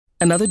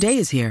Another day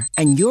is here,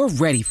 and you're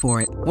ready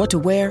for it. What to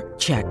wear?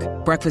 Check.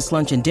 Breakfast,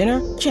 lunch, and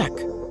dinner? Check.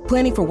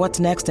 Planning for what's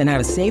next and how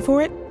to save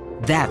for it?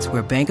 That's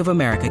where Bank of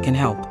America can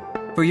help.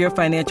 For your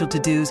financial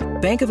to-dos,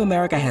 Bank of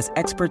America has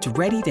experts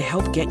ready to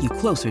help get you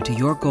closer to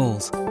your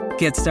goals.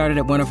 Get started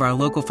at one of our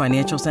local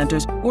financial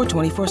centers or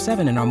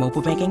 24/7 in our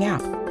mobile banking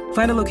app.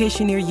 Find a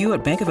location near you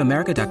at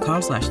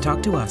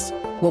bankofamerica.com/talktous.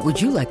 What would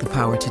you like the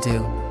power to do?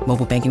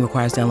 Mobile banking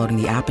requires downloading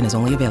the app and is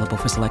only available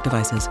for select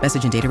devices.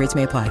 Message and data rates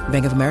may apply.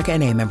 Bank of America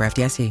N.A., member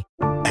FDIC.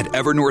 At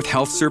Evernorth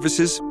Health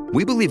Services,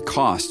 we believe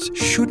costs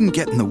shouldn't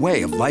get in the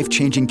way of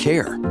life-changing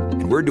care,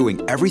 and we're doing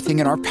everything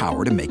in our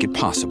power to make it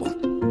possible.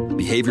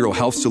 Behavioral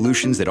health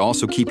solutions that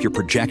also keep your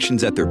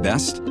projections at their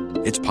best?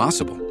 It's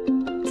possible.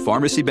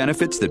 Pharmacy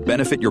benefits that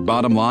benefit your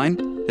bottom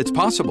line? It's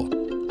possible.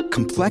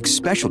 Complex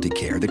specialty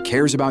care that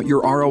cares about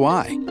your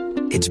ROI?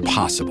 It's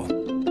possible.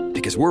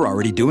 Because we're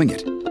already doing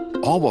it.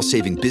 All while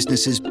saving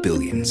businesses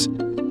billions.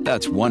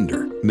 That's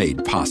Wonder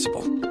made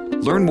possible.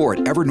 Learn more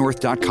at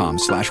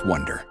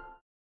evernorth.com/wonder.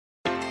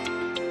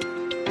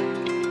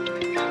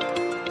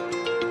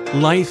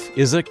 Life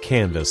is a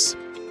canvas.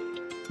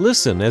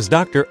 Listen as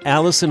Dr.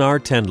 Allison R.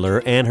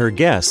 Tendler and her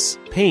guests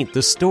paint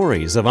the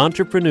stories of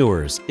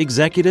entrepreneurs,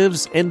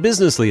 executives, and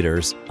business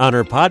leaders on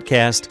her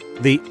podcast,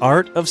 The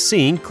Art of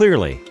Seeing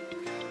Clearly.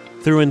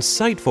 Through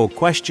insightful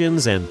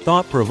questions and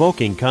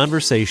thought-provoking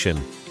conversation,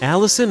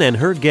 Allison and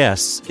her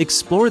guests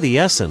explore the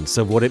essence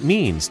of what it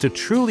means to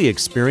truly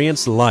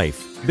experience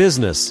life,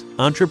 business,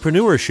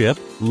 entrepreneurship,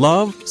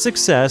 love,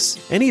 success,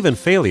 and even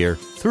failure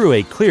through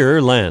a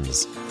clearer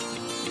lens.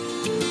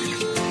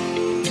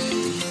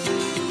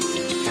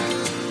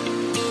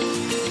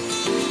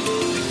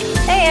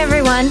 Hey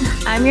everyone,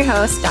 I'm your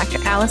host, Dr.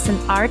 Allison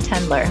R.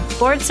 Tendler,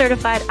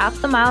 board-certified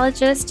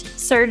ophthalmologist,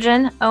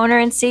 surgeon, owner,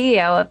 and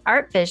CEO of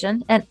Art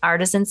Vision and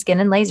Artisan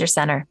Skin and Laser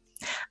Center.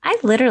 I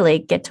literally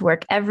get to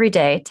work every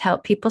day to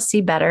help people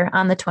see better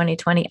on the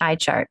 20/20 eye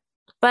chart.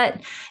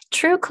 But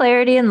true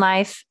clarity in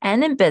life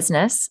and in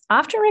business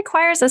often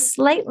requires a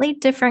slightly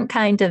different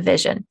kind of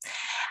vision.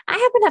 I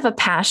happen to have a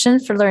passion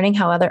for learning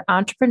how other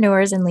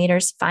entrepreneurs and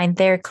leaders find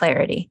their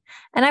clarity,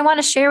 and I want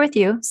to share with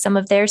you some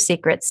of their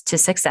secrets to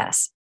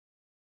success.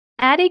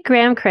 Addie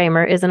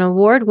Graham-Kramer is an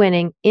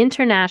award-winning,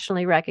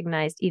 internationally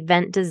recognized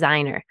event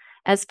designer.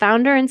 As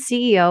founder and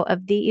CEO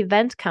of the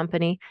event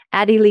company,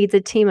 Addie leads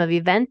a team of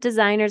event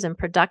designers and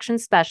production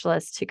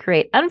specialists to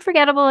create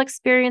unforgettable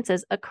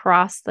experiences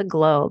across the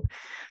globe.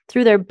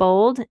 Through their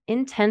bold,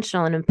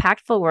 intentional, and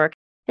impactful work,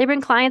 they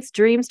bring clients'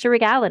 dreams to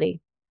reality.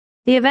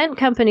 The event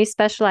company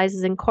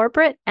specializes in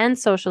corporate and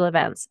social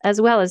events, as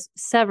well as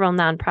several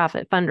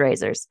nonprofit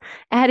fundraisers.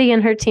 Addie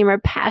and her team are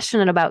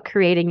passionate about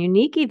creating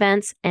unique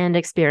events and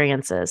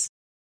experiences.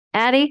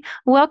 Addie,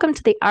 welcome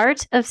to the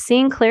Art of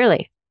Seeing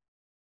Clearly.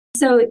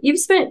 So you've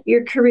spent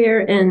your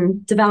career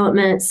in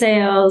development,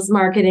 sales,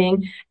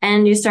 marketing,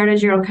 and you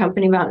started your own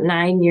company about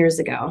 9 years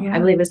ago. Yeah. I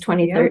believe it was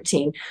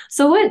 2013. Yeah.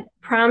 So what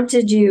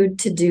prompted you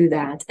to do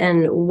that,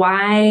 and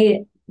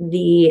why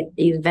the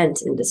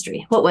event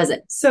industry? What was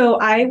it? So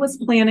I was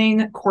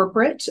planning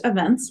corporate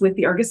events with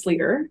the Argus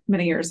Leader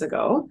many years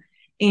ago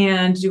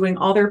and doing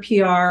all their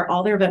PR,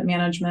 all their event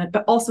management,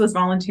 but also was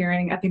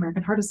volunteering at the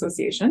American Heart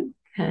Association.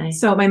 Okay.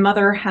 So my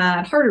mother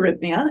had heart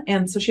arrhythmia,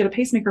 and so she had a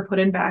pacemaker put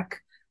in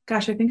back, I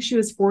think she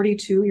was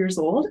 42 years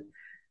old.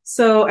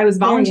 So I was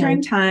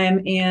volunteering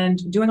time and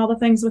doing all the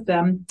things with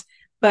them.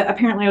 But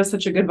apparently I was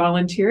such a good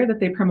volunteer that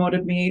they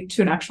promoted me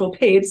to an actual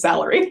paid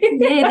salary. They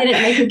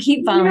didn't make you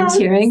keep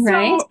volunteering,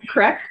 right?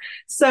 Correct.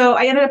 So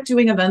I ended up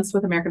doing events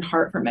with American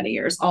Heart for many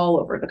years, all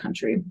over the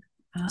country.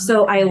 Oh,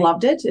 so I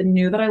loved it and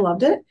knew that I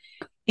loved it.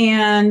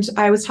 And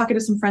I was talking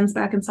to some friends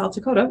back in South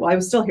Dakota. Well, I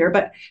was still here,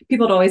 but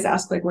people would always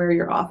ask like where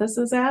your office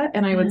is at.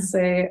 And I would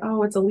say,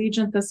 oh, it's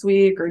Allegiant this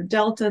week or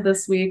Delta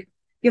this week,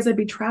 because I'd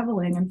be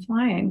traveling and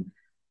flying.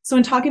 So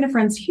in talking to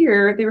friends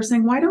here, they were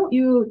saying, why don't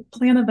you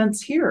plan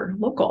events here,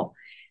 local?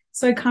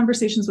 So I had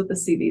conversations with the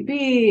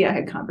CVB. I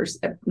had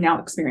now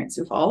experienced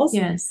Sioux Falls.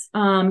 Yes.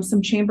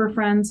 Some chamber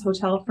friends,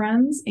 hotel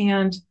friends.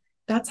 And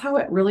that's how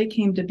it really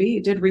came to be.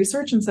 Did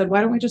research and said,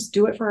 why don't we just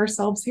do it for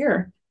ourselves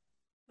here?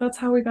 That's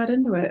how we got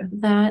into it.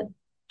 That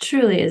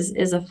truly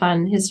is a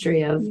fun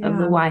history of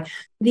the why.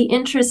 The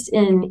interest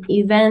in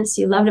events,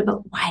 you loved it,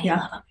 but why do you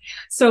love them?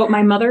 So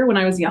my mother, when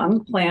I was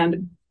young,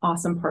 planned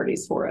awesome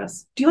parties for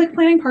us. Do you like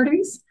planning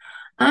parties?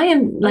 I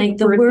am like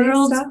the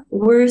world's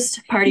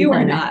worst party planner.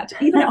 You are not.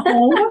 Even at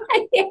home?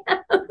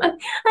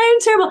 I am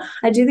terrible.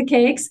 I do the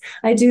cakes.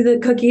 I do the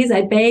cookies.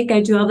 I bake. I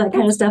do all that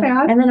kind of stuff.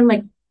 Bad. And then I'm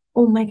like,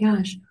 oh my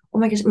gosh.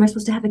 Am I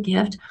supposed to have a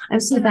gift? I'm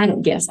so bad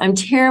at gifts. I'm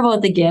terrible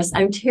at the gifts.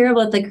 I'm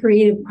terrible at the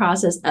creative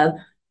process of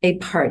a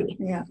party.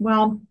 Yeah.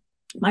 Well,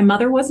 my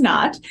mother was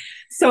not.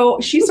 So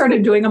she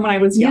started doing them when I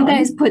was young. You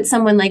guys put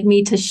someone like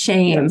me to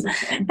shame.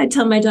 Yes. I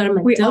tell my daughter,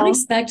 I'm like, don't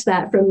expect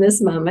that from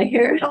this mom. I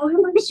hear all have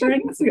our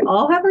strengths. We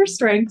all have our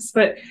strengths.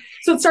 But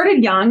so it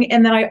started young.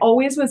 And then I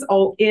always was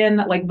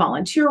in like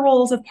volunteer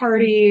roles of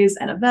parties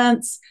and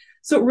events.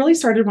 So it really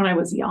started when I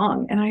was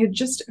young. And I had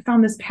just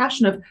found this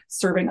passion of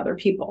serving other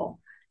people.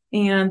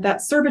 And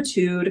that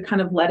servitude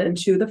kind of led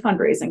into the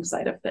fundraising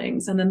side of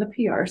things and then the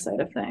PR side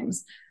of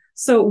things.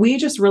 So we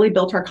just really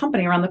built our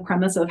company around the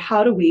premise of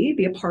how do we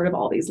be a part of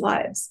all these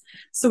lives?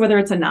 So whether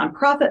it's a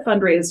nonprofit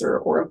fundraiser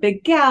or a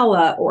big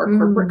gala or a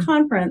corporate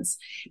conference,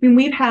 I mean,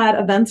 we've had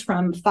events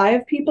from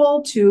 5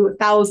 people to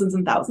thousands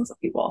and thousands of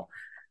people.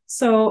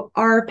 So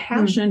our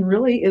passion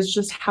really is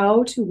just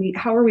how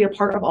are we a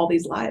part of all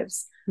these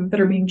lives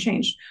that are being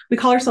changed? We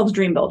call ourselves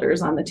dream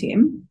builders on the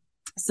team.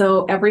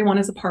 So everyone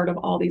is a part of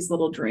all these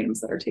little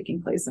dreams that are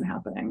taking place and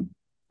happening.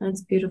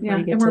 That's beautiful. Yeah,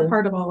 and we're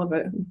part of all of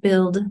it.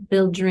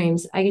 Build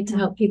dreams. I get to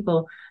help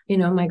people.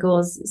 My goal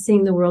is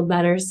seeing the world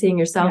better, seeing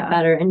yourself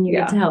better, and you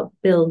get to help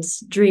build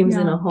dreams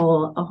in a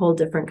whole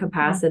different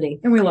capacity.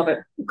 And we love it.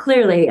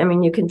 Clearly, I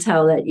mean, you can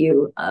tell that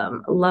you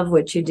love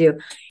what you do.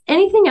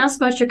 Anything else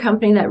about your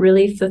company that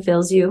really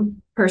fulfills you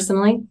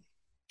personally?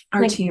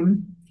 Our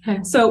team.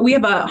 Okay. So we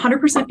have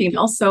 100%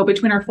 female. So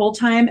between our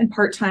full-time and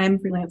part-time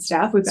freelance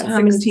staff, we've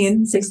got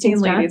 16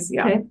 ladies.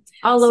 Yeah. Okay.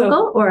 All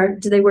local, or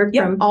do they work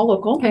from? All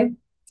local. Okay.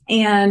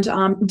 And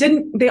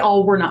they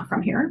all were not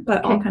from here,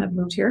 but all kind of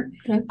moved here.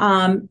 Okay.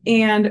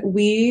 And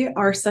we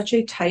are such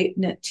a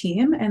tight-knit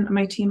team. And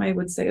my team, I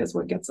would say, is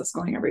what gets us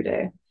going every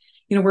day.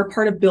 We're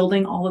part of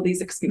building all of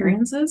these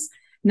experiences,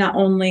 not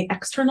only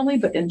externally,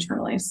 but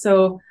internally.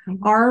 So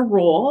our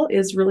role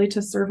is really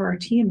to serve our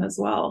team as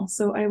well.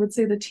 So I would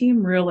say the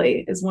team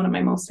really is one of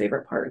my most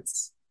favorite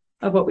parts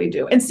of what we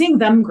do, and seeing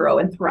them grow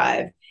and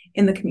thrive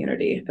in the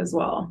community as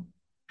well.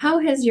 How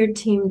has your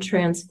team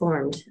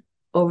transformed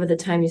over the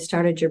time you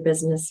started your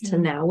business to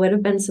now? What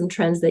have been some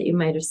trends that you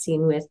might have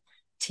seen with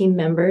team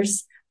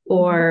members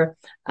or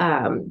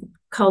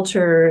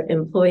culture,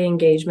 employee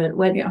engagement?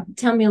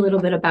 Tell me a little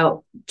bit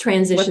about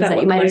transitions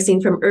that you might have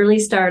seen from early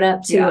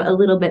startup to a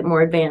little bit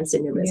more advanced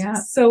in your business. Yeah.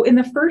 So in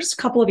the first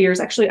couple of years,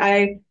 actually,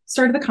 I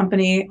started the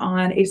company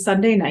on a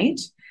Sunday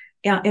night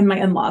in my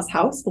in-laws'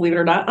 house, believe it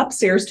or not,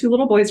 upstairs, 2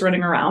 little boys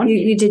running around.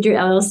 You did your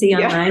LLC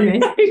online,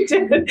 right? I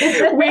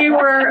did. We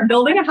were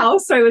building a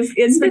house. So I was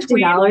in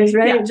between. $50,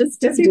 right? Yeah,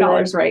 just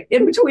 $50, right?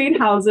 In between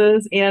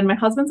houses. And my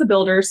husband's a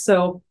builder.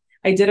 So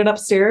I did it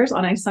upstairs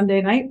on a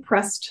Sunday night,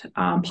 pressed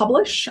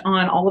publish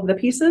on all of the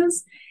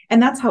pieces.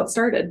 And that's how it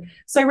started.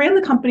 So I ran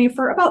the company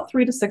for about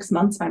 3 to 6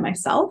 months by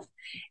myself.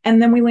 And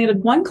then we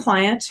landed one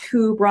client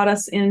who brought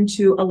us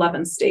into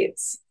 11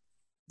 states.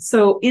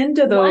 So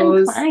into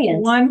those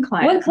one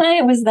client. What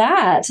client was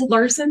that?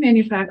 Larson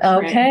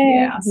Manufacturing. Okay.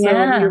 Yeah.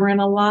 So we were in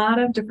a lot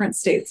of different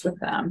states with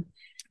them.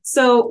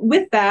 So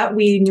with that,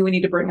 we knew we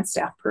needed to bring a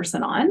staff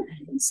person on.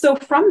 So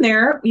from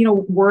there,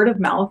 word of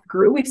mouth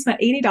grew. We've spent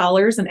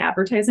 $80 in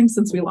advertising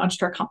since we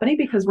launched our company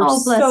because we're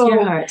bless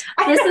your heart.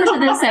 Listen to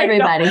this,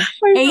 everybody.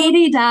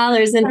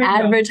 $80 in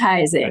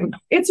advertising.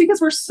 It's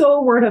because we're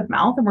so word of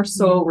mouth and we're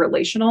so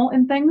relational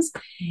in things.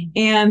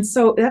 And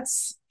so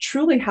that's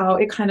truly how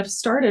it kind of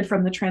started,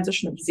 from the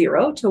transition of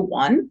 0 to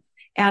 1.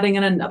 Adding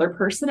in another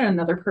person and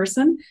another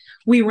person.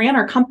 We ran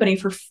our company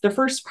for the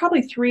first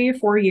probably 3 or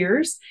 4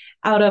 years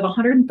out of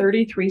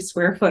 133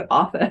 square foot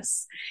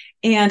office.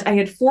 And I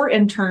had 4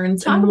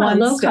 interns and one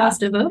low staff.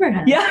 Cost of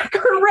overhead. Yeah,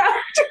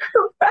 correct.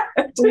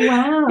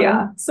 Wow.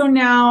 Yeah. So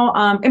now,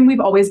 and we've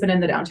always been in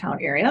the downtown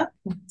area.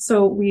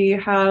 So we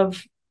have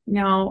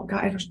now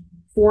got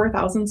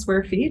 4,000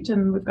 square feet,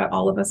 and we've got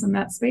all of us in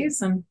that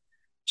space and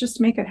just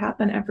make it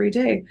happen every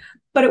day.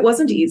 But it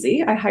wasn't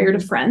easy. I hired a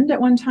friend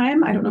at one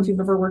time. I don't know if you've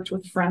ever worked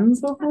with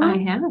friends before. I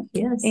have,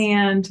 yes.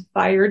 And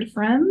fired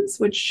friends,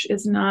 which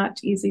is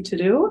not easy to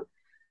do.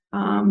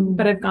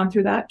 But I've gone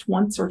through that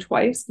once or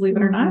twice, believe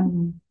it or not.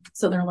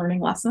 So they're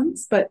learning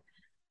lessons. But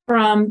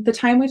from the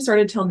time we've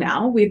started till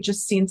now, we've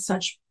just seen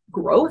such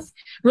growth,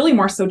 really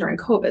more so during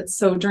COVID.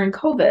 So during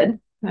COVID,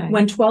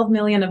 when 12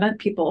 million event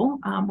people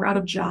were out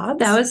of jobs.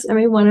 That was,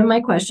 one of my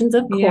questions,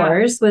 of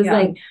course, was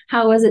like,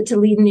 how was it to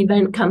lead an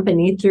event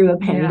company through a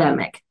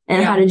pandemic?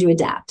 And how did you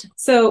adapt?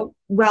 So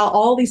while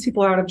all these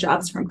people are out of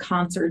jobs, from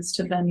concerts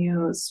to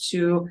venues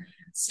to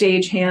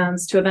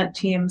stagehands to event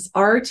teams,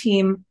 our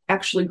team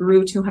actually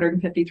grew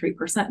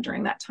 253%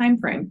 during that time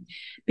frame,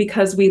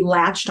 because we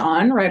latched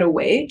on right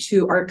away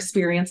to our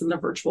experience in the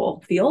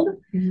virtual field.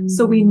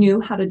 So we knew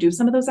how to do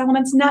some of those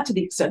elements, not to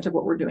the extent of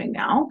what we're doing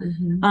now,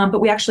 but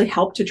we actually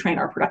helped to train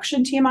our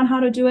production team on how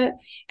to do it.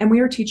 And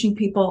we were teaching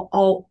people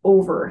all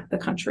over the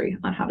country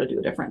on how to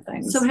do different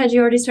things. So had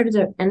you already started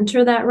to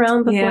enter that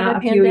realm before the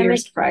pandemic? A few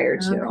years prior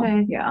to.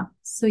 Okay. Yeah.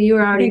 So you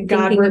were already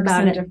God thinking works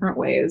about in it different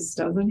ways,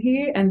 doesn't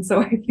he? And so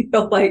I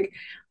feel like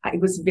it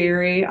was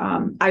very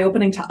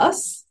eye-opening to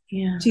us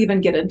to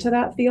even get into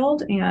that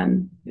field.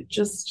 And it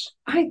just...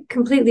 I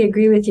completely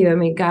agree with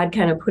you. God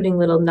kind of putting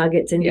little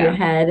nuggets into your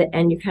head,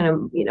 and you kind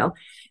of,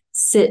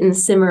 sit and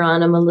simmer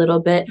on them a little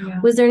bit.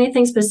 Was there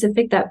anything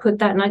specific that put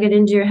that nugget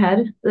into your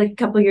head like a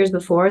couple of years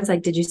before? It's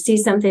like, did you see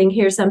something,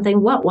 hear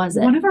something? What was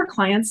it? One of our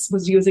clients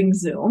was using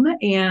Zoom,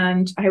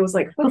 and I was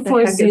like, what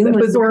before the heck Zoom is it?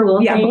 was the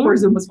cool thing? Before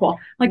Zoom was cool.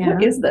 Like,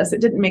 what is this? It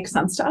didn't make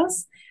sense to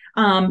us.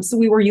 So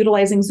we were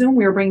utilizing Zoom.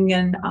 We were bringing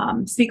in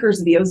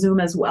speakers via Zoom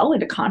as well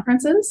into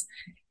conferences.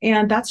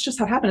 And that's just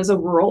how it happened. As a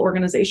rural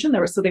organization,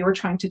 so they were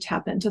trying to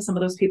tap into some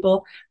of those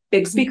people,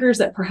 big speakers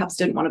that perhaps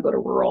didn't want to go to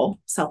rural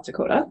South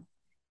Dakota.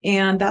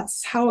 And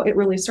that's how it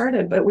really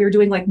started. But we were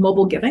doing like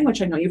mobile giving,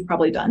 which I know you've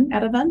probably done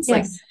at events,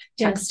 like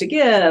text to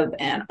give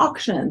and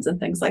auctions and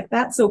things like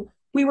that. So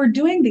we were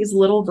doing these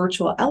little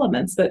virtual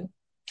elements. But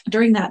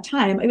during that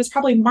time, it was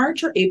probably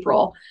March or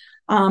April,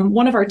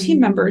 one of our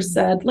team members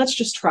said, let's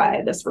just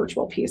try this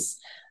virtual piece.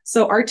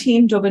 So our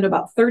team dove into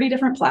about 30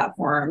 different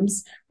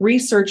platforms,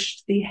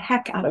 researched the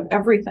heck out of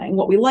everything,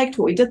 what we liked,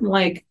 what we didn't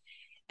like.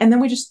 And then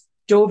we just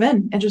dove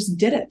in and just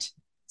did it.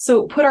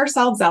 So put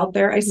ourselves out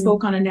there. I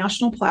spoke on a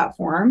national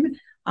platform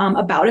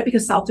about it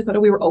because South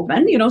Dakota, we were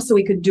open, so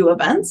we could do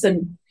events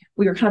and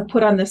we were kind of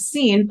put on this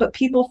scene, but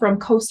people from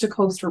coast to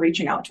coast were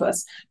reaching out to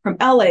us, from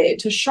LA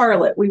to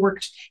Charlotte. We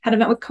had an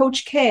event with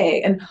Coach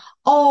K and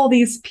all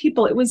these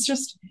people. It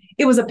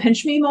was a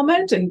pinch me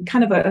moment and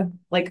kind of a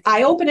like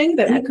eye-opening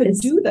that we could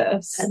do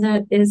this. And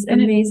that is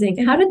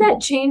amazing. How did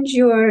that change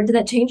your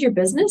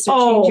business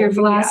or change your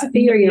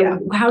philosophy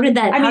how did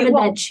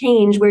that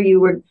change where you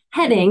were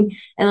heading?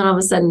 And then all of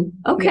a sudden,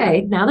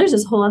 now there's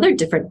this whole other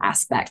different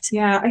aspect.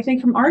 Yeah, I think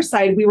from our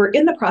side, we were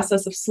in the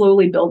process of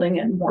slowly building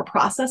in more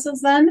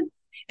processes then.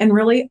 And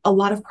really a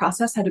lot of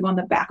process had to go on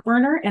the back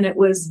burner, and it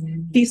was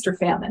feast or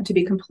famine, to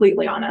be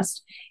completely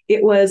honest.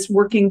 It was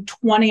working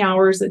 20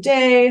 hours a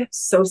day,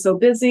 so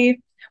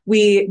busy.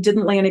 We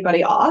didn't lay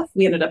anybody off.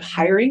 We ended up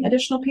hiring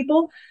additional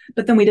people,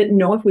 but then we didn't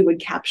know if we would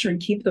capture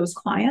and keep those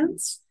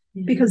clients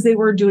because they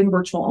were doing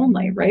virtual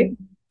only, right?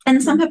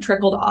 And some have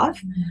trickled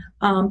off,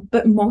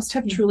 but most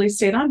have truly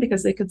stayed on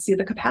because they could see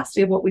the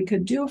capacity of what we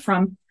could do,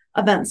 from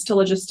events to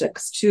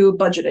logistics to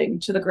budgeting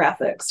to the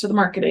graphics to the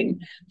marketing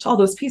to all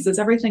those pieces.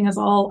 Everything is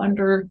all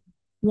under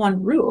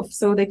one roof,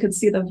 so they could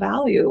see the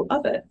value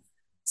of it.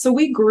 So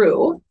we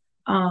grew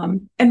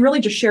and really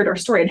just shared our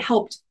story and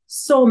helped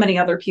so many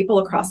other people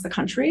across the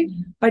country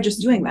by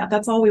just doing that.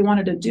 That's all we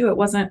wanted to do. It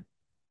wasn't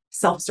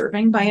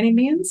self-serving by any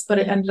means, but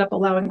it ended up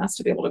allowing us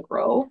to be able to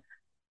grow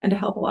and to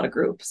help a lot of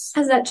groups.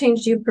 Has that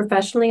changed you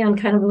professionally, on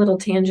kind of a little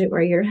tangent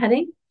where you're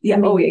heading?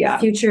 Yeah.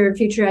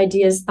 Future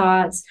ideas,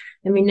 thoughts.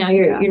 I mean, now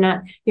you're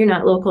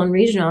not local and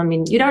regional. I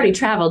mean, you'd already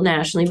traveled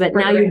nationally, but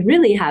now you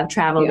really have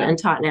traveled and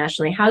taught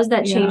nationally. How's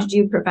that changed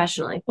you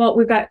professionally? Well,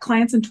 we've got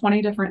clients in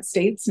 20 different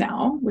states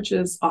now, which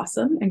is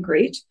awesome and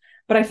great.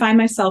 But I find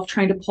myself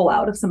trying to pull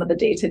out of some of the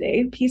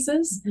day-to-day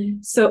pieces.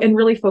 So, and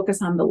really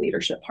focus on the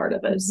leadership part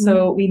of it.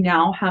 So we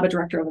now have a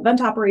director of event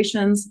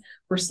operations.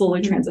 We're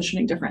slowly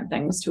transitioning different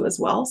things too as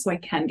well. So I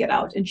can get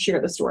out and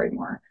share the story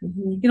more.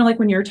 Like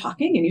when you're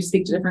talking and you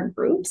speak to different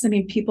groups, I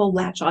mean, people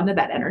latch onto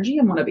that energy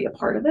and want to be a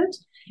part of it.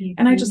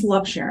 And I just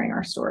love sharing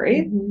our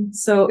story.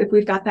 So if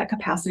we've got that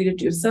capacity to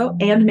do so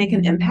and make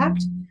an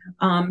impact,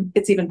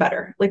 it's even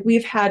better. Like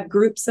we've had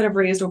groups that have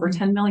raised over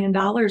 $10 million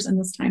in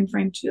this time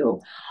frame too,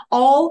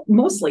 all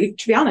mostly,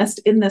 to be honest,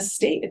 in this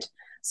state.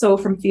 So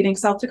from Feeding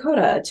South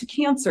Dakota to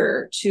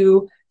cancer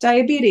to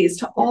diabetes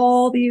to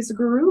all these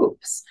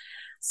groups.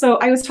 So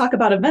I always talk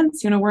about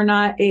events. We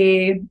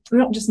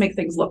don't just make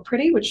things look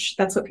pretty, which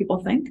that's what people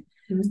think.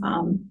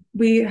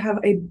 We have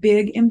a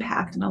big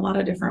impact in a lot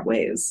of different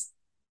ways.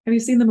 Have you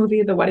seen the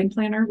movie The Wedding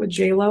Planner with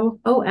J-Lo?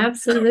 Oh,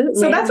 absolutely.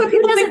 So that's what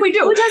people think we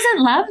do. Who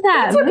doesn't love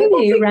that that's what movie,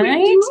 people think right?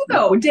 We do,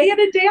 though, day in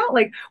and day out.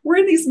 Like we're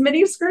in these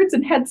mini skirts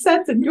and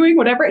headsets and doing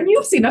whatever. And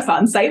you've seen us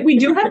on site. We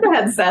do have the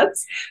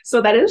headsets.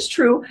 So that is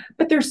true.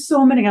 But there's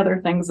so many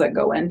other things that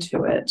go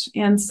into it.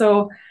 And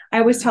so I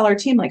always tell our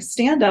team, like,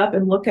 stand up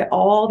and look at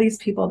all these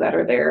people that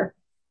are there.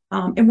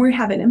 And we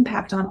have an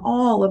impact on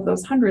all of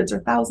those hundreds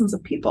or thousands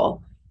of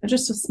people in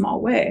just a small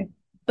way.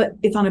 But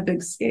it's on a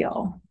big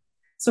scale.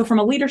 So from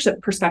a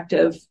leadership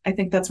perspective, I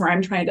think that's where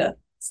I'm trying to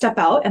step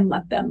out and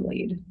let them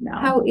lead now.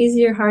 How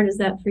easy or hard is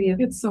that for you?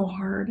 It's so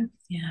hard.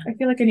 Yeah. I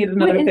feel like I need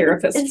another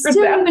therapist for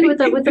still, that. Even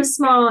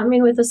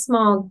with a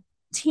small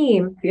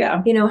team,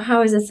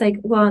 how is it like,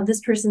 well,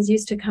 this person's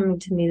used to coming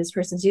to me, this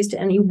person's used to,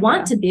 and you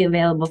want to be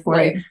available for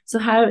them. So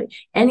how,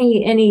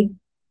 any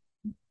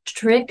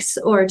tricks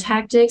or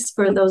tactics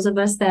for those of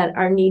us that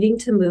are needing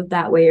to move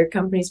that way? Your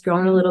company's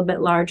grown a little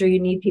bit larger. You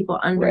need people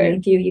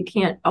underneath you. You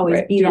can't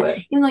always be that,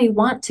 even though you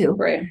want to.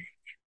 Right.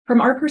 From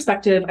our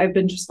perspective, I've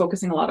been just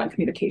focusing a lot on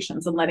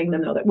communications and letting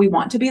them know that we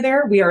want to be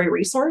there. We are a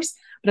resource,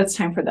 but it's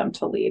time for them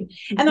to lead.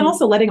 And then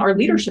also letting our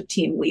leadership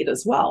team lead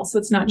as well. So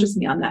it's not just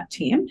me on that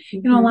team,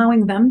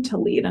 allowing them to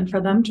lead and for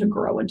them to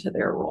grow into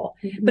their role.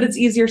 But it's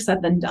easier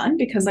said than done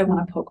because I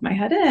want to poke my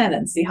head in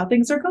and see how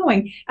things are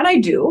going. And I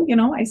do,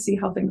 I see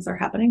how things are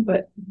happening,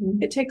 but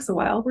it takes a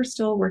while. We're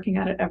still working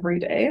at it every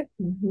day.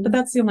 But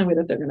that's the only way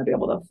that they're going to be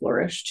able to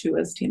flourish too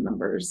as team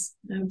members.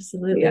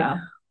 Absolutely. Yeah.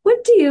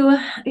 What do you,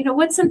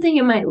 what's something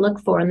you might look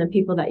for in the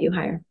people that you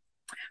hire?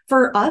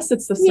 For us,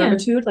 it's the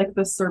servitude, like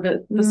the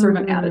servant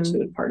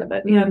attitude part of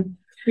it. And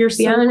You're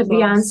so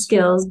beyond close.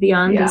 skills,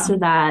 beyond Yeah. this or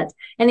that.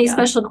 Any Yeah.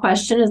 special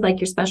question is like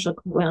your special,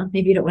 well,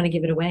 maybe you don't want to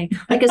give it away.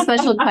 Like a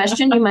special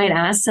question you might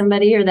ask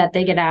somebody, or that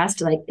they get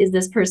asked, like, is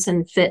this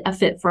person a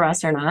fit for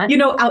us or not? You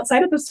know,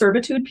 outside of the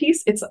servitude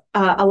piece, it's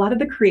a lot of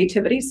the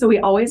creativity. So we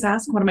always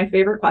ask one of my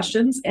favorite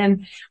questions,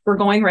 and we're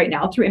going right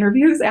now through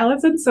interviews,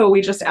 Allison. So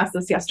we just asked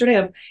this yesterday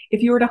of,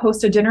 if you were to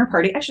host a dinner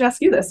party, I should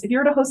ask you this. If you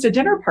were to host a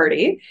dinner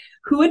party,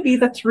 who would be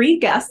the 3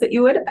 guests that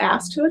you would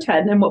ask to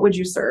attend, and what would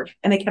you serve?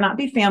 And it cannot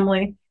be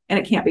family, and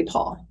it can't be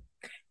Paul.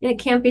 It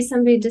can't be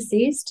somebody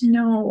deceased.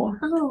 No.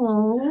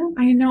 Oh,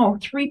 I know.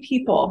 3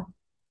 people.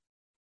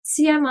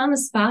 see, I'm on the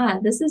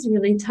spot. This is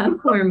really tough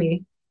for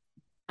me.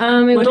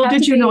 Little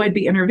did you know I'd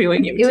be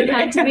interviewing you It would today.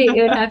 have to be.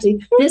 It would have to.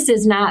 This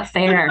is not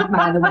fair,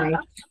 by the way.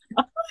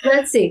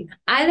 Let's see.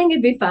 I think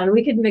it'd be fun.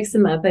 We could mix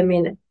them up. I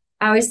mean,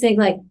 I always think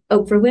like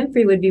Oprah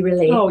Winfrey would be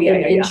really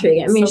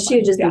intriguing. I mean, So she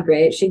would just fun. be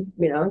great. She,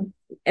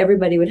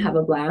 everybody would have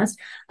a blast.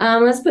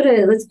 Let's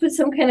put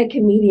some kind of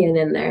comedian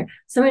in there.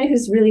 Somebody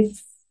who's really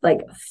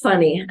like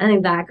funny. I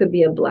think that could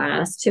be a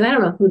blast too. I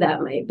don't know who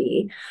that might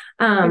be.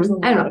 I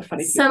don't know. Of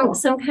funny people.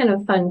 Some kind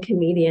of fun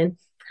comedian.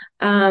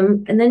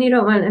 And then you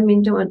don't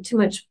want too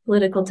much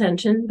political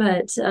tension,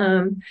 but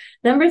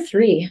number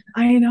 3.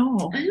 I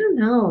know. I don't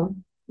know.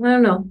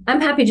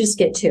 I'm happy to just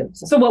get 2.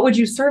 So what would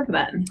you serve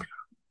then?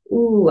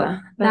 Ooh,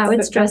 that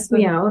would stress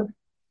me out.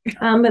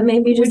 But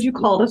maybe just Would you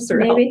call to serve?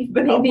 maybe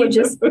you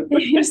just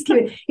give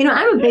it.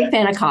 I'm a big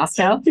fan of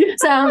Costco,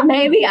 so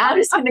maybe I'm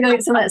just gonna go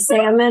get some of that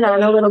salmon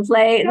on a little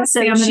plate and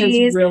some Salmon is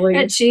cheese, really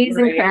and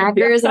great.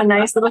 crackers, and a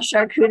nice little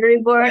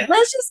charcuterie board.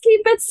 Let's just keep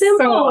it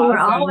simple. So We're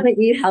all awesome. want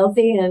to eat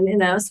healthy, and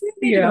so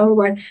maybe Yeah.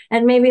 overboard.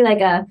 And maybe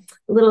like a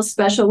little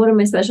special. One of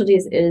my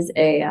specialties is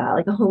a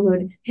like a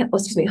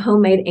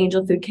homemade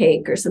angel food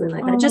cake or something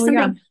like that. Just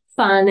something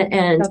fun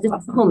and That's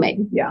awesome.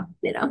 homemade. Yeah.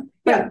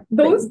 But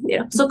Those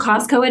so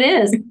Costco it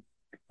is.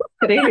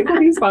 today we're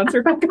being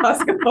sponsored by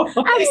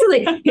Costco.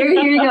 Absolutely. Here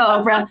you go,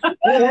 Oprah.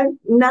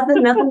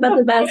 Nothing but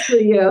the best for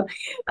you.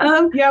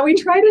 Yeah, we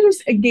try to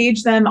just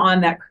engage them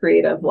on that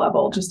creative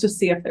level just to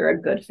see if they're a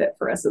good fit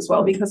for us as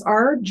well, because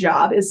our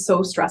job is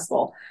so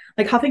stressful.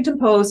 Like Huffington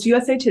Post,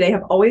 USA Today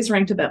have always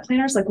ranked event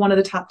planners like one of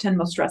the top 10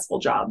 most stressful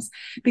jobs,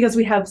 because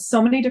we have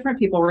so many different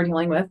people we're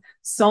dealing with,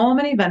 so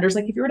many vendors.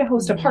 Like if you were to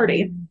host a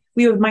party,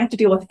 might have to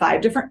deal with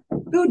 5 different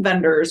food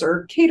vendors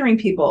or catering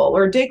people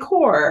or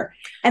decor,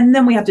 and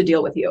then we have to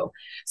deal with you.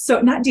 So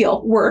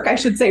work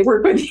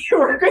with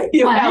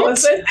you, What?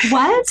 Allison.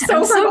 What? So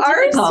I'm from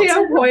our difficult.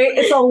 standpoint,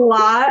 it's a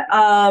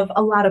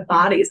lot of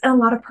bodies and a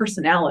lot of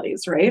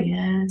personalities, right?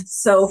 Yes.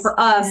 So for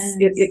us,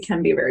 Yes. it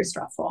can be very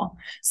stressful.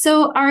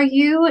 So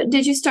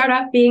did you start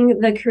off being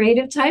the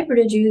creative type, or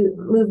did you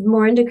move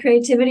more into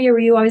creativity, or were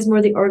you always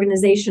more the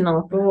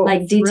organizational,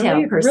 like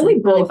detail person? Really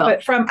both.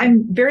 But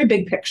I'm very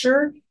big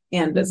picture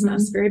and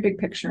business, Mhm. very big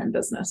picture and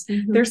business.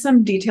 Mhm. There's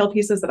some detail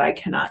pieces that I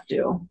cannot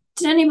do.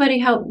 Did anybody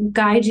help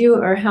guide you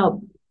or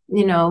help,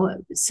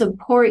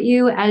 support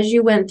you as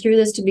you went through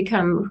this to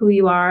become who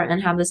you are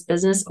and have this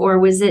business? Or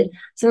was it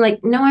something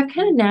like, no, I've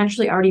kind of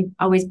naturally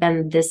always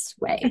been this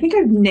way? I think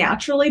I've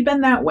naturally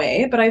been that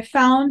way, but I've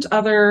found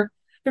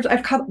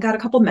I've got a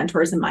couple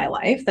mentors in my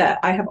life that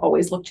I have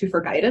always looked to for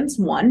guidance.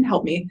 One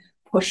helped me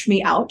push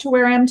me out to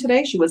where I am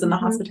today. She was in the Mhm.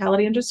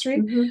 hospitality industry.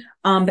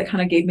 Mhm. That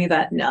kind of gave me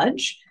that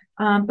nudge.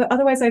 But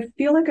otherwise, I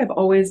feel like I've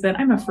always been,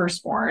 I'm a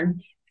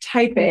firstborn,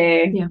 type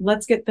A, Yeah.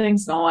 let's get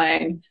things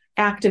going,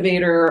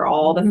 activator,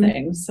 all the Mhm.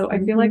 things. So I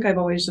feel like I've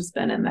always just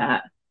been in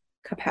that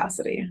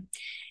capacity.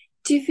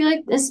 Do you feel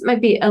like this might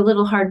be a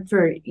little hard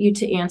for you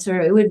to answer?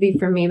 It would be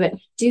for me, but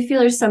do you feel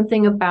there's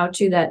something about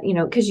you that,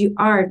 because you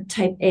are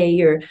type A,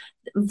 you're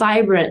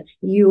vibrant,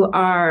 you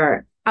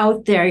are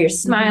out there, you're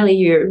smiley,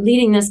 you're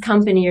leading this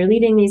company, you're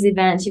leading these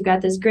events, you've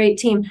got this great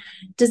team.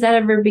 Does that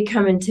ever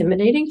become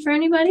intimidating for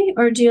anybody?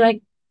 Or do you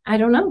I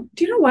don't know.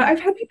 Do you know what? I've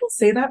had people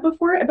say that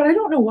before, but I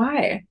don't know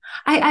why.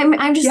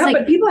 I'm just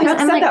But people have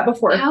I'm said that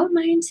before. How am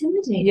I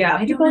intimidated? Yeah,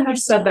 I people don't have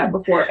said that understand.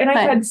 before. And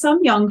I've had some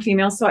young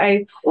females, so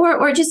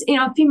Or just,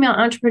 female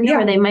entrepreneur,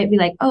 Yeah. they might be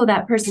like, oh,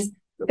 that person's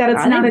that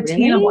it's Are not they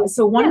attainable. really?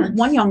 So Yeah.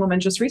 one young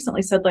woman just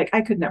recently said, like, I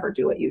could never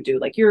do what you do.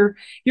 Like you're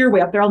way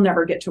up there. I'll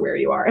never get to where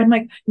you are. And I'm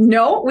like,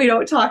 no, we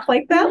don't talk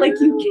like that. Like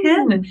you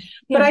can.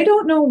 Yeah. But I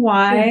don't know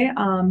why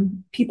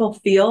people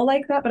feel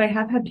like that. But I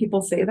have had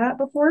people say that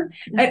before.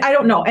 I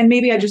don't know. And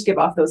maybe I just give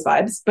off those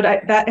vibes.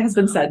 But that has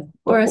been said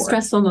before. Or a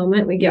stressful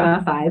moment, we give Yeah.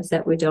 off vibes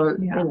that we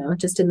don't, Yeah.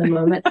 just in the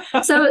moment.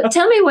 So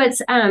tell me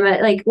what's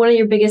like one of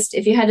your biggest,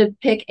 if you had to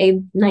pick a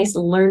nice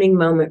learning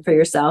moment for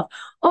yourself,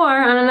 or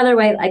on another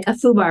way, like a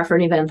foobar for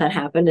an event that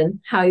happened and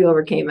how you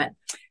overcame it.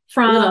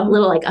 From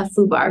Little like a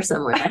foobar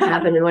somewhere that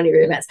happened in one of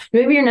your events.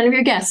 Maybe none of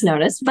your guests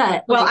noticed,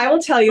 but well, I will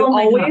tell you, oh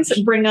my always gosh.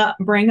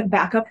 bring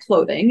backup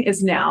clothing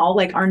is now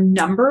like our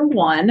number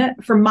one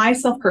for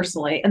myself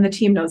personally, and the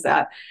team knows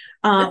that.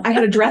 I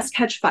had a dress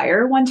catch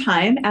fire one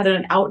time at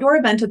an outdoor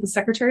event at the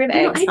Secretary of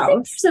Ag's I think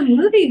house. there's a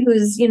movie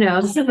who's,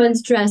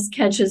 someone's dress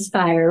catches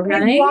fire, I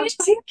right? walked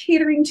by a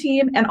catering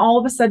team and all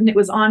of a sudden it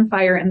was on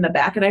fire in the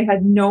back and I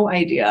had no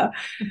idea.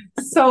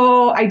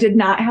 So I did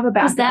not have a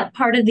backup. Was that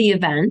part of the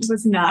event? It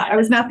was not. I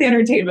was not the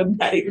entertainment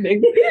that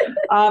evening.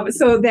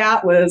 So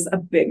that was a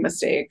big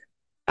mistake.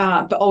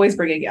 But always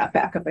bringing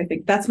backup. I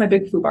think that's my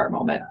big FUBAR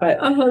moment.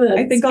 But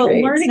I think a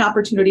learning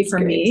opportunity for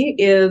me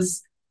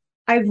is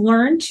I've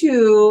learned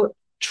to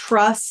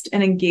trust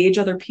and engage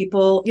other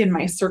people in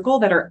my circle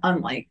that are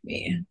unlike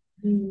me.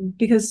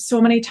 Because so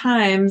many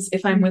times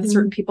if I'm with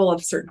certain people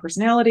of certain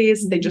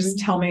personalities, they just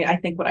tell me, I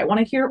think what I want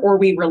to hear, or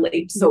we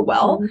relate so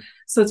well.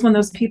 So it's when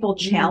those people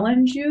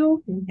challenge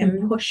you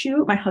and push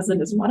you. My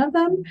husband is one of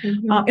them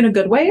in a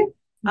good way.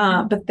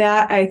 But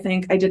that I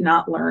think I did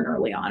not learn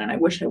early on. And I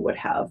wish I would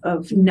have,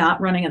 of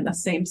not running in the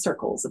same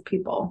circles of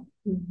people.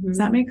 Does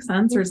that make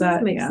sense? Or does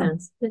that make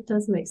sense? It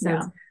does make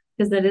sense.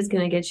 Because that is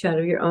going to get you out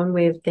of your own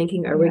way of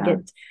thinking, or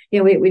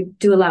we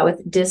do a lot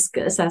with DISC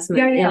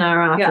assessment in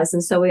our office.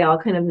 And so we all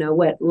kind of know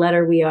what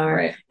letter we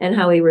are and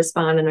how we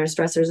respond and our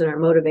stressors and our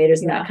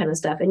motivators and that kind of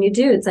stuff. And you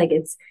do,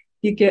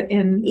 you get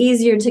in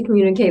easier to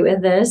communicate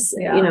with this,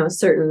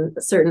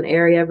 certain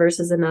area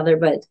versus another,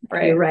 but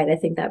you're right. I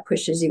think that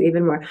pushes you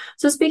even more.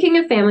 So speaking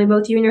of family,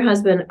 both you and your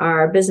husband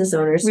are business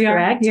owners,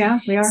 correct?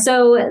 Yeah, we are.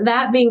 So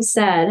that being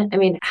said,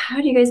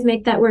 how do you guys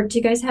make that work? Do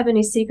you guys have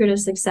any secret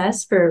of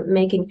success for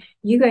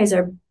you guys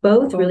are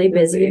both really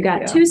busy. You've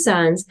got two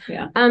sons.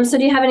 So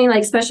do you have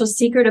any special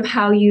secret of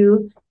how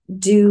you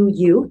do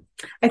you?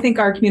 I think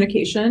our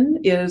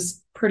communication is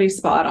pretty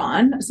spot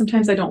on.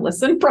 Sometimes I don't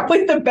listen.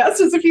 Probably the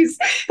best is if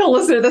he'll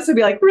listen to this and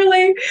be like,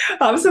 really?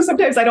 So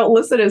sometimes I don't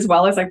listen as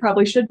well as I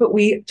probably should, but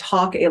we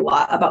talk a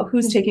lot about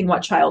who's taking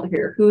what child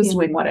here, who's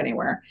doing what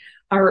anywhere,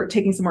 or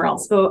taking somewhere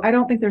else. So I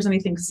don't think there's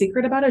anything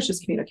secret about it. It's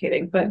just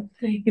communicating. But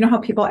you know how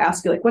people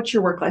ask you, what's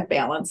your work-life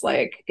balance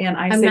like? And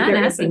I say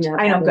there isn't.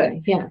 I know,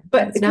 good. Yeah.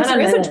 But because there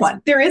isn't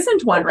one. There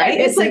isn't one, right?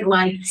 It's like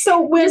one.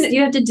 So when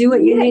you have to do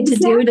what you need to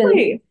do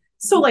to.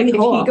 So if he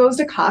goes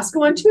to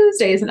Costco on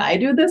Tuesdays and I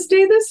do this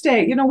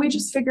day, we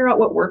just figure out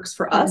what works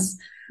for us.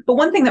 But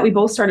one thing that we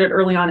both started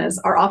early on is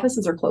our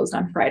offices are closed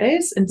on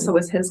Fridays. And so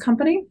is his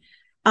company,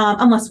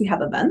 unless we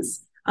have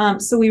events.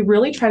 So we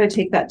really try to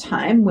take that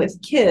time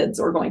with kids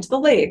or going to the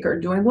lake or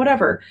doing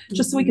whatever,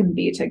 just so we can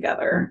be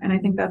together. And I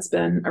think that's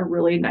been a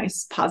really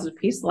nice positive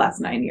piece the last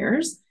 9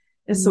 years.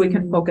 Is so we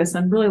can focus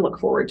and really look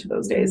forward to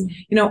those days.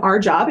 Our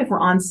job, if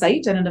we're on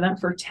site at an event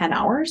for 10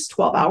 hours,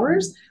 12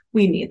 hours,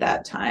 we need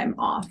that time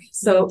off.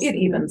 So it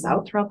evens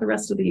out throughout the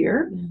rest of the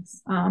year,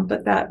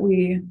 but that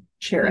we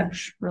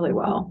cherish really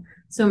well.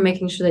 So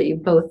making sure that you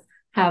both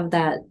have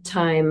that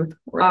time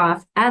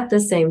off at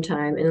the same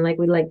time. And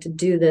we like to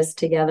do this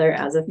together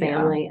as a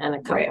family and a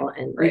couple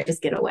and we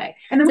just get away.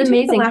 And then we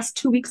take the last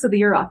 2 weeks of the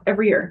year off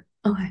every year.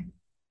 Okay.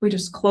 We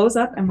just close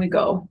up and we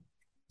go.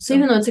 So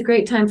even though it's a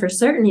great time for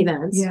certain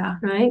events,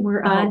 right?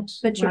 We're out.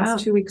 But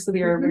last 2 weeks of the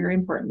year are very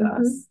important to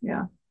us.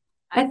 Yeah.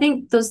 I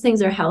think those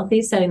things are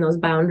healthy, setting those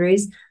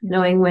boundaries,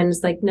 knowing when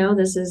it's no,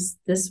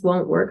 this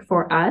won't work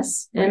for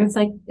us. And it's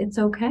it's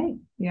okay.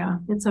 Yeah.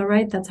 It's all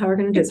right. That's how we're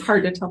going to do it. It's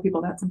hard to tell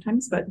people that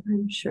sometimes, but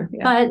I'm sure.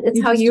 Yeah. But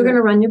it's how you're going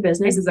to run your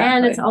business. Exactly.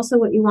 And it's also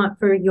what you want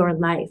for your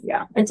life.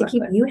 Yeah. And to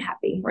keep you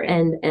happy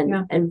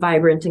and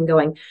vibrant and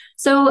going.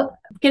 So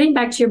getting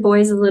back to your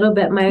boys a little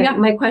bit,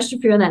 my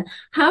question for you on that,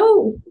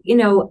 how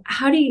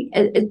do you,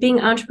 being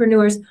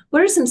entrepreneurs,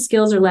 what are some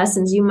skills or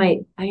lessons you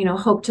might,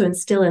 hope to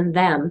instill in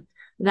them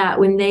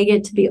that when they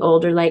get to be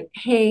older,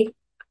 hey,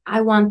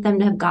 I want them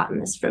to have gotten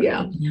this from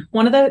me.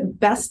 One of the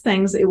best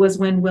things, it was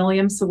when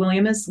William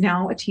is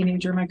now a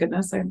teenager. My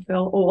goodness, I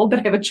feel old, but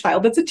I have a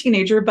child that's a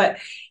teenager. But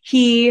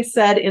he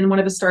said in one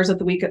of his stars of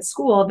the week at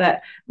school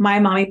that my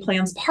mommy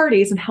plans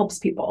parties and helps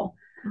people.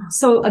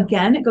 So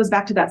again, it goes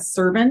back to that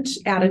servant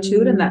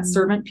attitude and that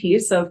servant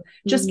piece of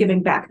just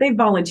giving back. They've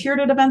volunteered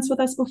at events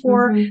with us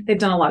before. They've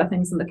done a lot of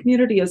things in the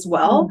community as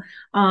well.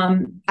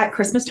 At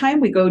Christmas time,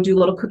 we go do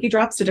little cookie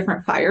drops to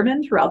different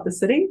firemen throughout the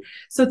city.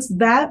 So it's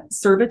that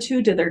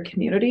servitude to their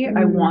community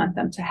I want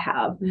them to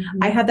have.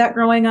 I had that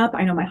growing up.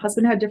 I know my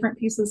husband had different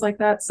pieces like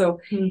that. So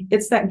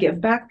it's that give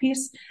back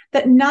piece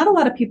that not a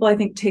lot of people, I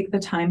think, take the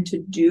time to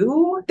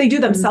do. They do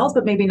themselves,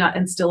 but maybe not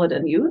instill it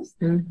in youth.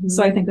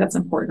 So I think that's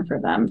important for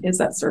them, is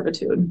that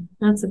servitude.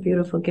 That's a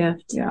beautiful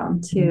gift.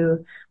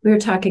 Too. We were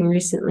talking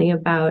recently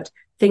about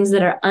things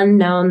that are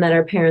unknown that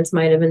our parents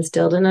might have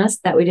instilled in us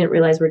that we didn't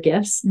realize were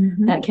gifts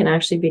that can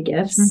actually be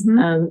gifts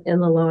in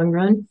the long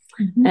run.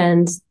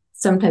 And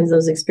sometimes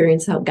those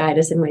experiences help guide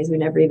us in ways we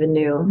never even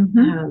knew.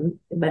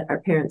 But our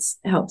parents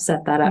help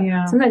set that up.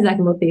 Sometimes that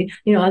can both be,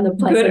 on the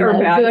plus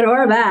good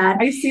or bad.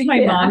 I see my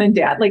mom and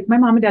dad, my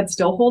mom and dad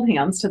still hold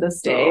hands to this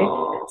day.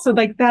 So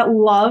that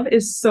love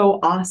is so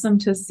awesome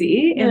to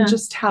see, and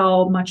just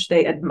how much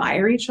they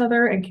admire each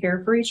other and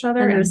care for each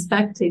other and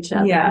respect each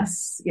other.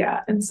 Yes.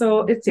 Yeah. And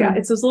so it's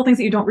those little things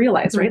that you don't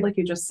realize, right? Like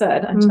you just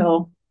said,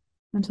 until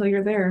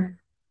you're there.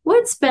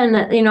 What's been,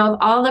 of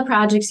all the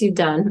projects you've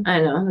done,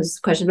 I know this is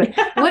a question,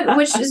 but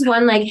which is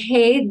one like,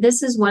 hey,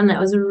 this is one that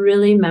was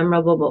really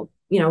memorable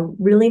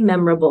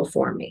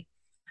for me.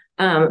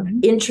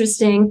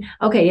 Interesting.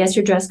 Okay. Yes,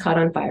 your dress caught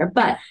on fire,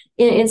 but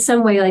in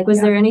some way, like, was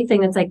there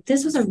anything that's like,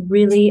 this was a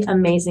really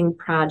amazing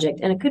project,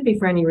 and it could be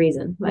for any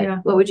reason.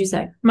 Like, what would you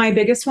say? My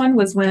biggest one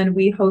was when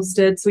we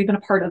hosted, so we've been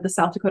a part of the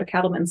South Dakota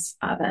Cattlemen's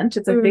event.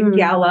 It's a big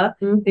gala.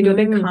 They do a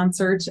big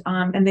concert,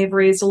 and they've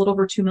raised a little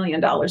over $2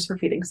 million for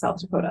Feeding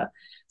South Dakota.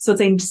 So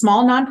it's a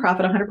small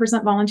nonprofit,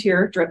 100%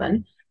 volunteer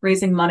driven,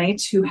 raising money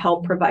to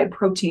help provide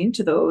protein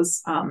to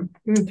those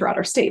throughout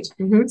our state.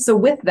 So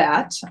with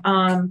that,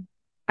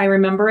 I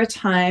remember a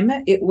time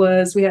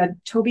we had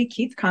Toby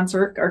Keith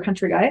concert, our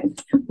country guy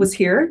was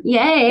here.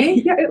 Yay.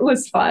 Yeah, it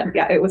was fun.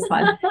 Yeah, it was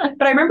fun.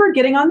 But I remember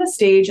getting on the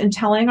stage and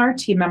telling our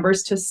team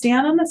members to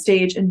stand on the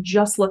stage and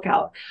just look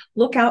out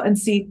and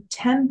see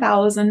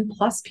 10,000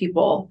 plus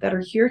people that are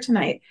here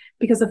tonight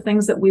because of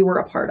things that we were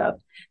a part of.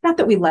 Not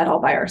that we led all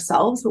by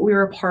ourselves, but we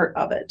were a part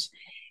of it.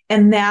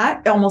 And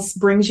that almost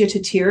brings you to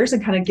tears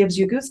and kind of gives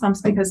you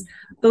goosebumps, because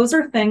those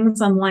are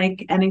things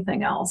unlike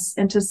anything else.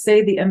 And to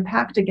say the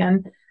impact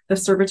again, the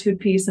servitude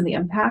piece and the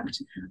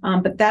impact.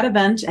 But that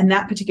event and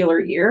that particular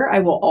year, I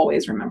will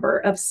always remember,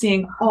 of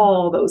seeing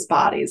all those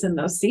bodies in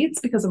those seats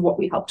because of what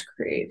we helped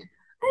create.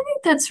 I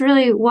think that's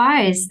really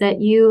wise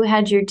that you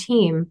had your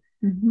team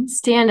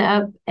stand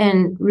up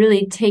and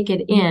really take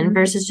it in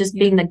versus just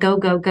being the go,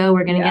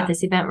 we're going to get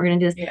this event, we're going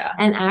to do this,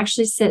 and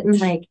actually sit and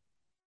like,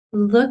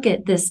 look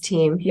at this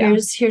team.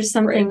 Here's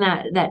something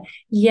that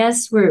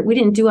yes, we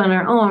didn't do on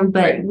our own,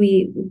 but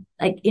we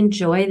like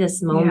enjoy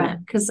this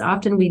moment, because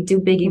often we do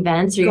big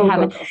events, or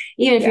even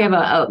if you have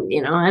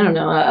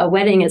a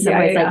wedding at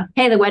somewhere, it's like,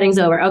 hey, the wedding's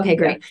over. Okay,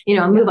 great.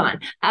 Move on.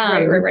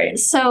 Right.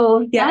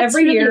 So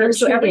every year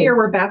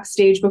we're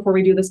backstage before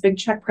we do this big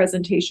check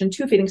presentation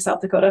to Feeding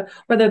South Dakota,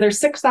 whether there's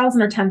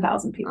 6,000 or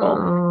 10,000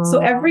 people. So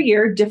every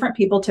year, different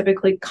people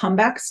typically come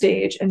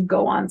backstage and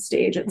go on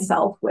stage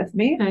itself with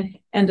me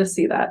and to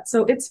see that.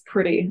 So it's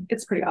pretty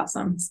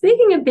awesome.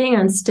 Speaking of being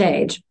on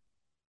stage,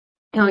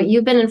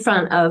 you've been in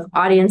front of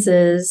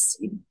audiences,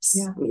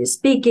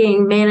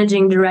 speaking,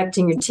 managing,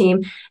 directing your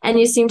team, and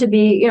you seem to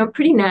be,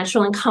 pretty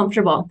natural and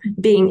comfortable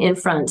being in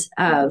front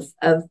of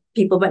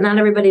people, but not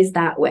everybody's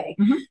that way.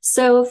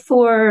 So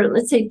for,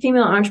 let's say,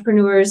 female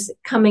entrepreneurs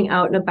coming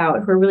out and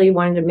about who are really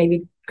wanting to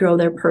maybe grow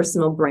their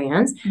personal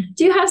brands,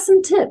 do you have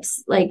some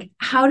tips? Like,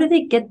 how do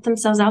they get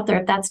themselves out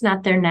there if that's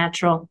not their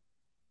natural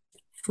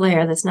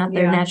flair, that's not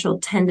their natural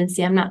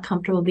tendency? I'm not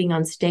comfortable being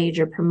on stage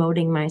or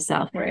promoting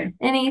myself.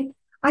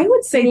 I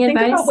would say, think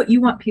about what you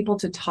want people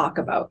to talk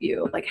about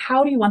you. Like,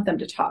 how do you want them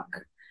to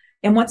talk?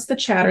 And what's the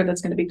chatter that's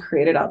going to be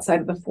created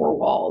outside of the four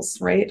walls,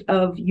 right?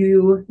 Of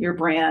you, your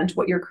brand,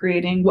 what you're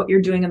creating, what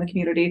you're doing in the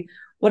community.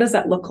 What does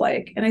that look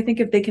like? And I think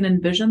if they can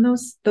envision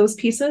those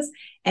pieces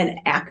and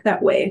act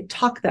that way,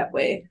 talk that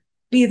way,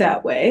 be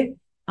that way,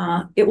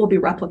 it will be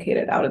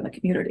replicated out in the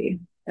community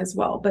as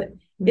well. But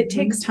it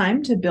takes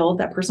time to build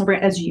that personal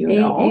brand, as you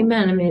know.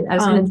 Amen. I mean, I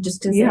was going to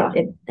just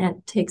say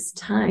that takes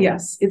time.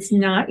 Yes, it's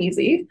not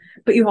easy,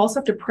 but you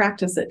also have to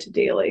practice it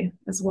daily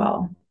as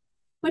well.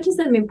 What does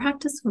that mean?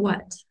 Practice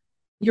what?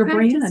 Your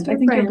brand.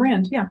 Your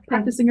brand. Yeah,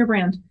 practicing your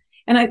brand.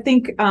 And I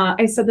think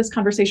I said this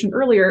conversation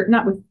earlier,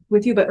 not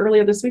with you, but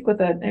earlier this week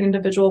with an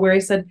individual, where I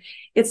said,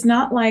 it's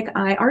not like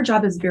our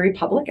job is very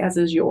public, as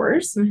is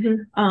yours.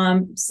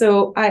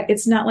 So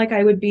it's not like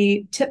I would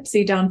be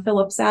tipsy down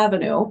Phillips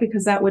Avenue,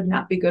 because that would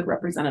not be good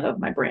representative of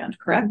my brand,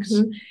 correct?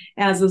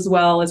 As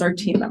well as our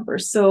team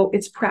members. So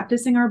it's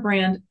practicing our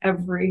brand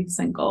every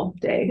single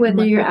day.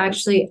 Whether you're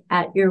actually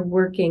at your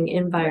working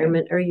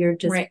environment or you're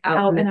just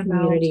out in the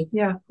community.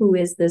 Who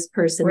is this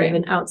person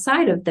even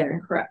outside of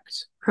their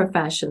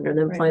profession or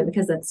the employment,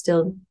 because that's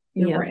still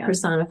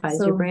personifies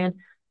your brand.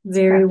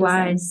 Very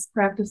wise.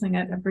 Practicing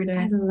it every day.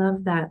 I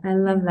love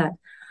that.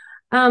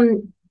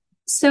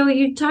 So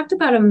you talked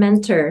about a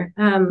mentor.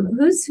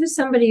 Who's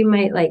somebody you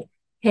might like,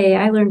 hey,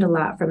 I learned a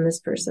lot from this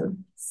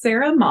person?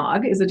 Sarah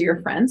Mogg is a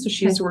dear friend. So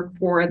she used to work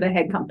for the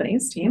Head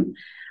Companies team.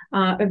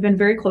 I've been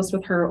very close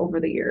with her over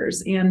the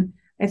years. And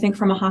I think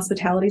from a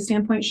hospitality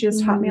standpoint, she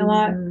has taught me a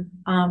lot.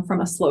 From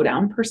a slow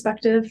down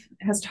perspective,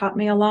 has taught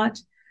me a lot.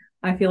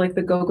 I feel like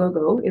the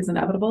go is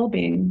inevitable,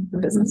 being a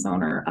business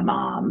owner, a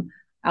mom,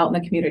 out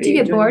in the community. Do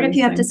you get bored if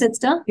you have to sit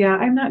still? Yeah,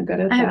 I'm not good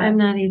at that. I'm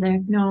not either.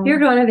 No. If you're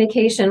going on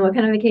vacation, what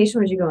kind of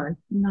vacation would you go on?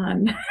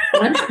 None.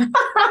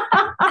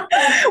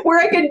 Where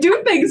I can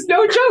do things,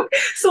 no joke.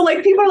 So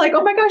like, people are like,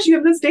 oh my gosh, you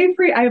have this day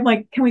free. I'm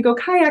like, can we go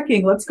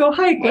kayaking? Let's go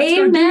hike.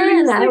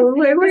 Amen.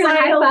 We're going to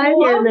high five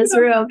here in this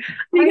room.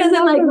 Because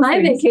I'm like,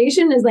 my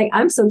vacation is like,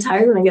 I'm so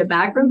tired when I get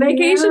back from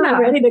vacation.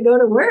 I'm ready to go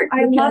to work.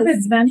 I love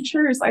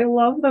adventures. I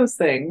love those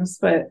things.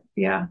 But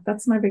yeah,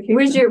 that's my vacation.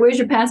 Where's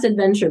your past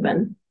adventure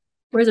been?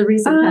 Where's a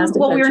recent past adventure?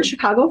 Well, we were in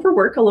Chicago for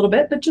work a little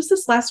bit, but just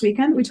this last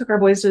weekend, we took our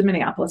boys to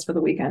Minneapolis for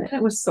the weekend. And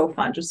it was so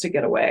fun just to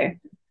get away.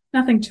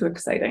 Nothing too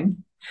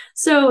exciting.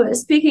 So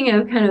speaking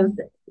of kind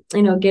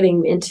of,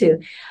 getting into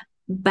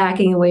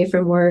backing away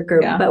from work,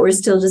 but we're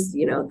still just,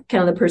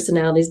 kind of the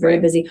personality is very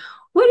busy.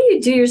 What do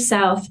you do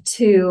yourself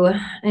to,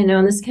 I know,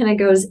 and this kind of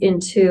goes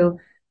into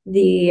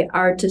the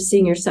art of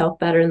seeing yourself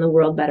better in the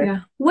world better. Yeah.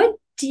 What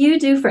do you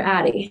do for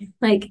Addie?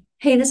 Like,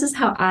 hey, this is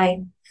how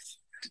I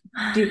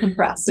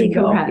Decompress.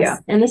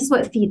 And this is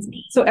what feeds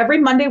me. So every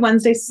Monday,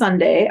 Wednesday,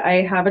 Sunday,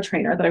 I have a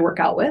trainer that I work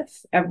out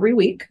with every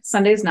week.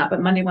 Sunday's not,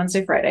 but Monday,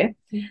 Wednesday, Friday.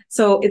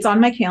 So it's on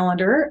my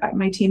calendar.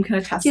 My team can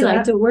attest to that. Do you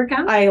like to work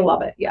out? I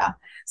love it. Yeah.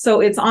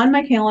 So it's on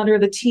my calendar.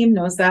 The team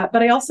knows that,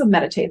 but I also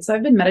meditate. So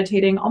I've been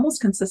meditating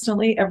almost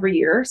consistently every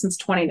year since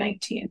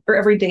 2019, or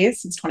every day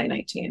since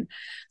 2019.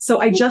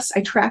 So I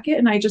track it,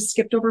 and I just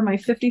skipped over my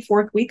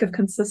 54th week of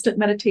consistent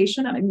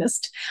meditation, and I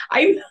missed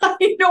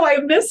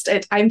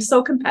it. I'm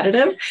so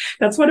competitive.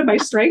 That's one of my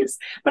strengths,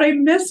 but I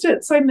missed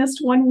it. So I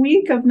missed 1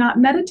 week of not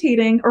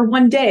meditating, or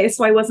 1 day.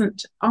 So I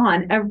wasn't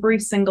on every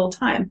single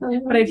time,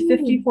 but I had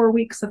 54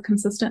 weeks of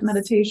consistent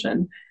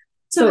meditation.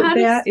 So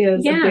that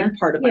is a big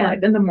part of my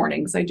life. In the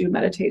mornings, I do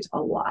meditate a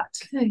lot.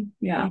 Okay.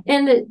 Yeah.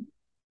 And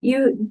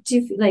you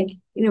do, like,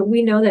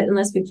 we know that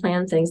unless we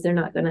plan things, they're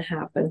not going to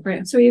happen.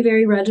 Right. So you're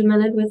very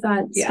regimented with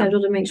that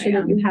schedule to make sure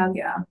that you have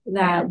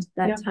that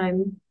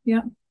time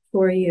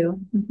for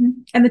you. Mm-hmm.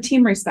 And the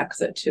team respects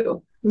it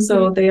too. Mm-hmm.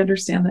 So they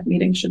understand that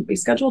meetings shouldn't be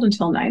scheduled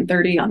until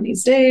 9:30 on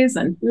these days.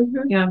 And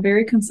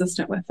very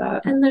consistent with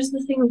that. And there's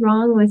nothing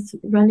wrong with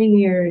running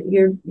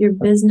your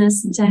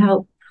business to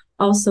help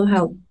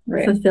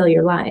fulfill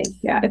your life.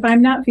 Yeah. If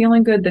I'm not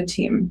feeling good, the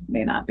team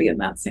may not be in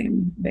that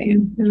same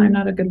vein. Mm-hmm. If I'm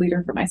not a good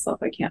leader for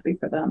myself, I can't be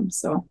for them.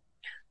 So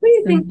what do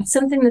you think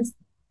something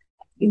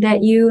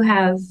that you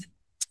have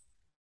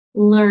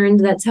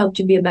learned that's helped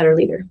you be a better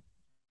leader?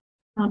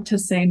 Not to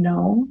say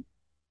no.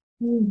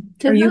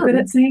 Are you good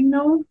at saying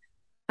no?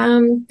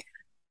 I'm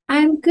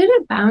good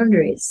at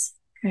boundaries.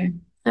 Okay.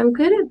 I'm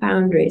good at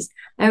boundaries.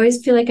 I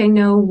always feel like I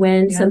know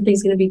when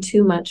something's going to be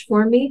too much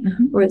for me,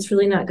 or it's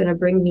really not going to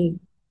bring me.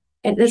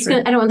 And that's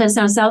I don't want that to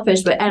sound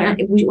selfish, but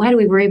why do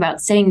we worry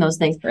about saying those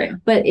things? Right.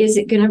 But is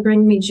it going to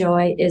bring me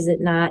joy? Is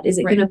it not? Is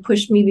it going to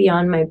push me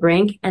beyond my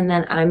brink? And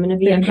then I'm going to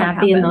be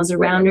unhappy, and those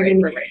around are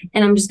going to be,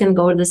 and I'm just going to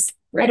go to this.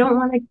 Right. I don't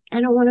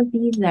want to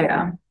be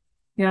there.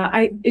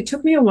 Yeah. It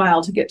took me a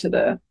while to get to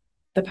the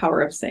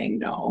power of saying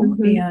no,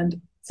 and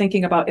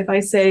thinking about, if I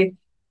say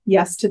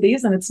yes to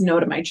these, and it's no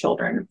to my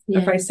children.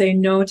 If I say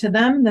no to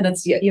them, then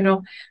it's,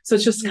 so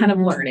it's just kind of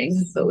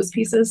learning those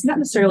pieces, not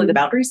necessarily the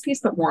boundaries piece,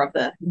 but more of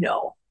the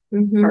no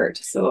part.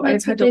 So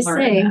I've had to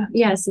learn that.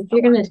 Yes. If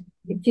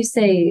you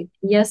say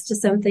yes to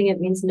something,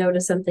 it means no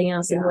to something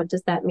else. And what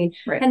does that mean?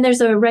 Right. And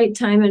there's a right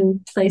time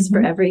and place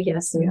for every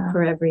yes and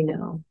for every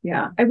no.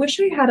 Yeah. I wish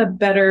I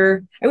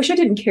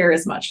didn't care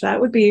as much. That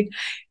would be,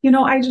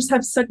 I just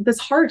have such this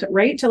heart,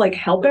 right, to like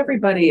help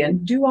everybody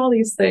and do all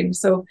these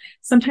things. So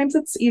sometimes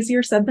it's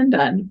easier said than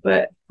done,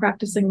 but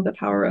practicing the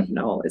power of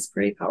no is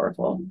pretty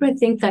powerful. But I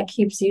think that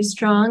keeps you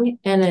strong,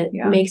 and it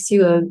makes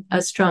you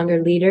a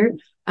stronger leader.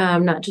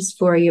 Not just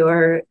for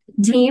your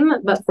team,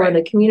 but for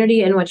the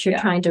community and what you're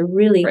trying to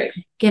really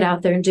get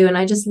out there and do. And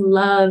I just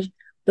love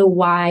the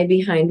why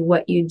behind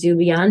what you do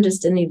beyond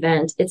just an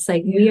event. It's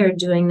like we are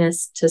doing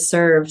this to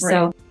serve. Right.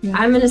 So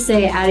I'm going to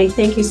say, Addie,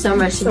 thank you so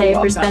much today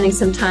for spending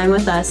some time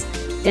with us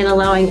and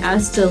allowing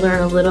us to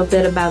learn a little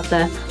bit about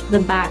the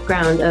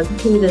background of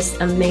who this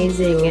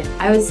amazing,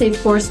 I would say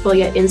forceful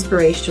yet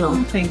inspirational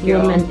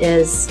woman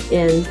is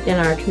in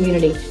our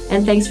community.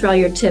 And thanks for all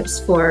your tips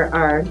for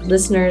our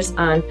listeners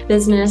on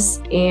business,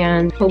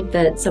 and hope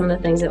that some of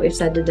the things that we've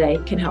said today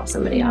can help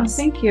somebody else.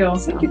 Thank you.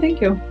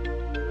 Thank you.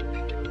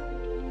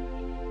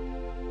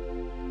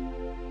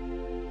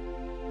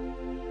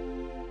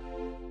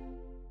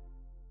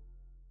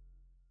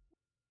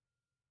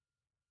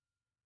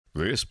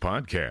 This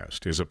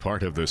podcast is a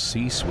part of the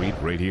C-Suite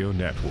Radio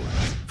Network.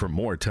 For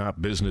more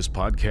top business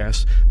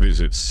podcasts,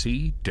 visit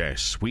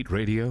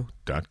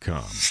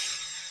c-suiteradio.com.